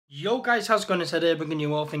Yo guys, how's it going? It's Ed, bringing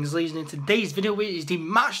you all things Leeds, and in today's video is the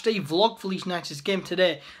match day vlog for Leeds United's game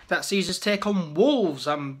today. That sees us take on Wolves.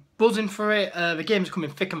 I'm buzzing for it. The game's coming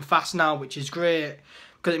thick and fast now, which is great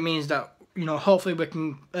because it means that, you know, hopefully we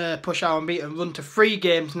can push our unbeaten run to 3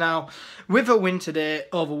 games now with a win today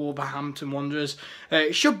over Wolverhampton Wanderers.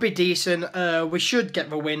 It should be decent. We should get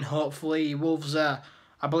the win, hopefully. Wolves, I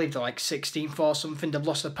believe they're like 16th or something. They've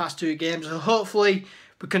lost the past 2 games, so hopefully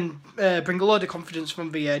we can bring a load of confidence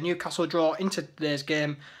from the Newcastle draw into today's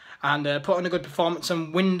game and put on a good performance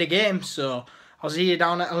and win the game. So I'll see you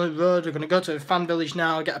down at Elland Road. We're going to go to the fan village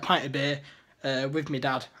now, get a pint of beer with my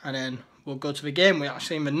dad, and then we'll go to the game. We're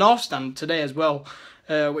actually in the North Stand today as well,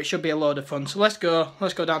 which should be a load of fun. So let's go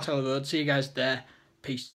down to Elland Road. See you guys there.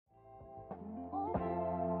 Peace.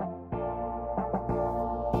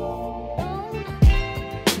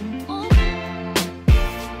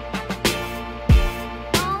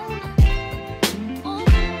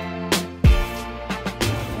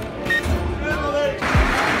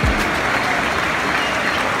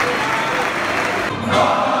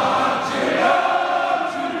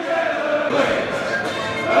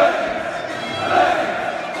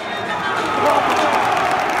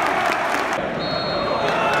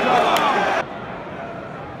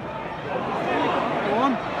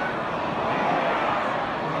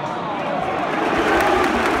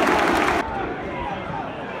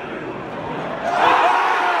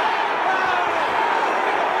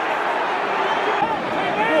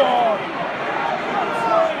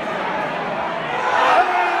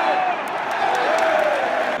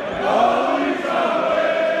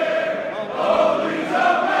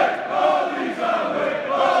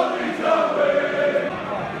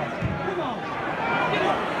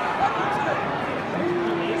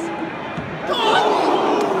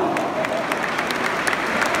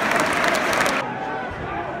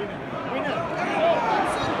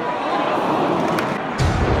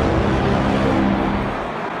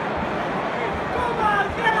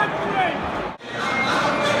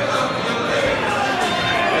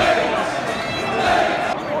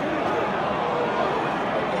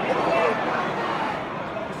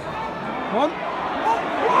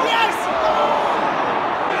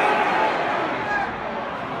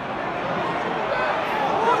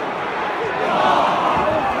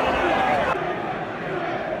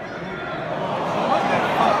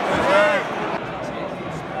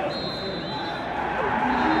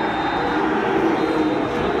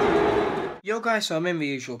 Yo guys, so I'm in the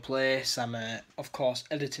usual place. I'm of course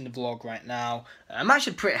editing the vlog right now. I'm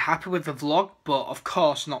actually pretty happy with the vlog, but of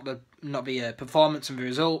course not the performance and the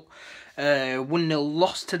result. 1-0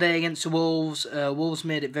 loss today against the Wolves. Wolves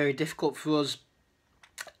made it very difficult for us,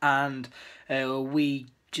 and we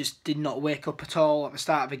just did not wake up at all at the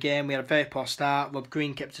start of the game. We had a very poor start. Rob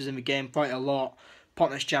Green kept us in the game quite a lot.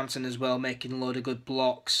 Pontus Jansson as well, making a load of good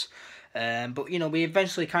blocks. But you know, we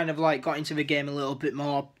eventually kind of like got into the game a little bit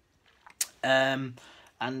more. And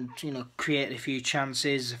you know, created a few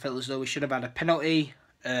chances. I felt as though we should have had a penalty,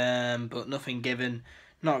 but nothing given.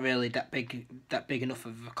 Not really that big enough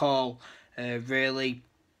of a call, really.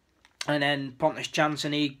 And then Pontus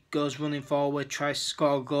Jansson, he goes running forward, tries to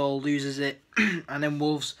score a goal, loses it, and then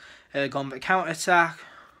Wolves go on the counter attack.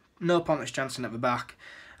 No Pontus Jansson at the back,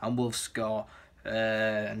 and Wolves score.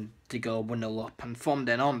 And they go 1-0 up, and from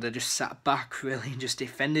then on they just sat back really and just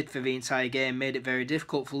defended for the entire game, made it very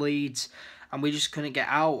difficult for Leeds, and we just couldn't get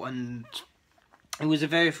out, and it was a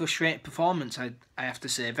very frustrating performance, I have to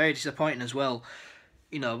say, very disappointing as well.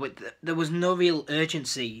 You know, but there was no real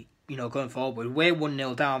urgency, you know, going forward. We're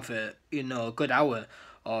 1-0 down for, you know, a good hour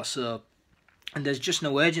or so, and there's just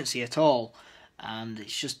no urgency at all, and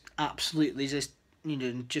it's just absolutely just, you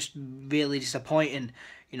know, just really disappointing.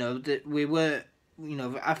 You know, that we were, you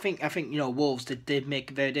know, I think you know, Wolves did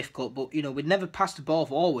make it very difficult, but you know, we'd never passed the ball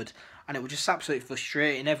forward, and it was just absolutely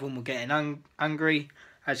frustrating. Everyone were getting angry,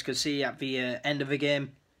 as you could see at the end of the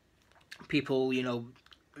game. People, you know,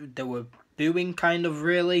 they were booing kind of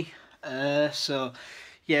really. So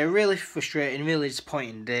yeah, really frustrating, really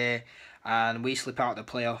disappointing day, and we slip out of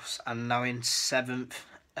the playoffs and now in 7th.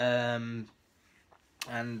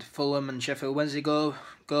 And Fulham and Sheffield Wednesday go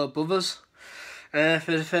above us. For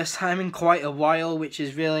the first time in quite a while, which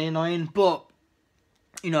is really annoying. But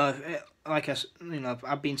you know,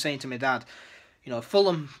 I've been saying to my dad, you know,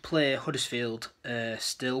 Fulham play Huddersfield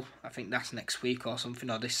still. I think that's next week or something,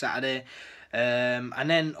 or this Saturday. And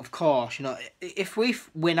then of course, you know, if we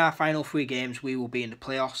win our final 3 games, we will be in the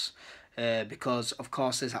playoffs. Because of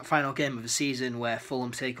course there's that final game of the season where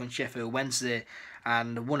Fulham take on Sheffield Wednesday,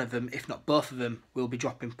 and one of them, if not both of them, will be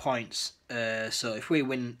dropping points. So if we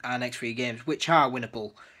win our next 3 games, which are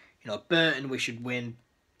winnable, you know, Burton we should win,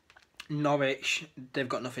 Norwich, they've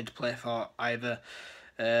got nothing to play for either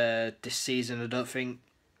this season, I don't think.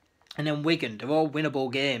 And then Wigan, they're all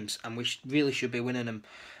winnable games, and we really should be winning them.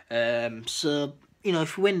 So, you know,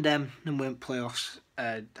 if we win them, then we're in playoffs,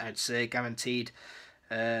 I'd say, guaranteed.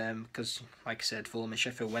 Because, like I said, Fulham and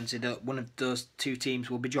Sheffield Wednesday, one of those two teams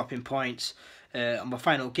will be dropping points on the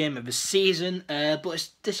final game of the season. But it's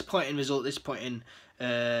disappointing result, disappointing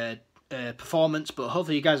performance. But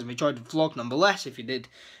hopefully you guys have enjoyed the vlog nonetheless. If you did,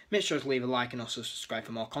 make sure to leave a like and also subscribe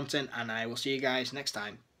for more content. And I will see you guys next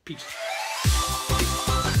time. Peace.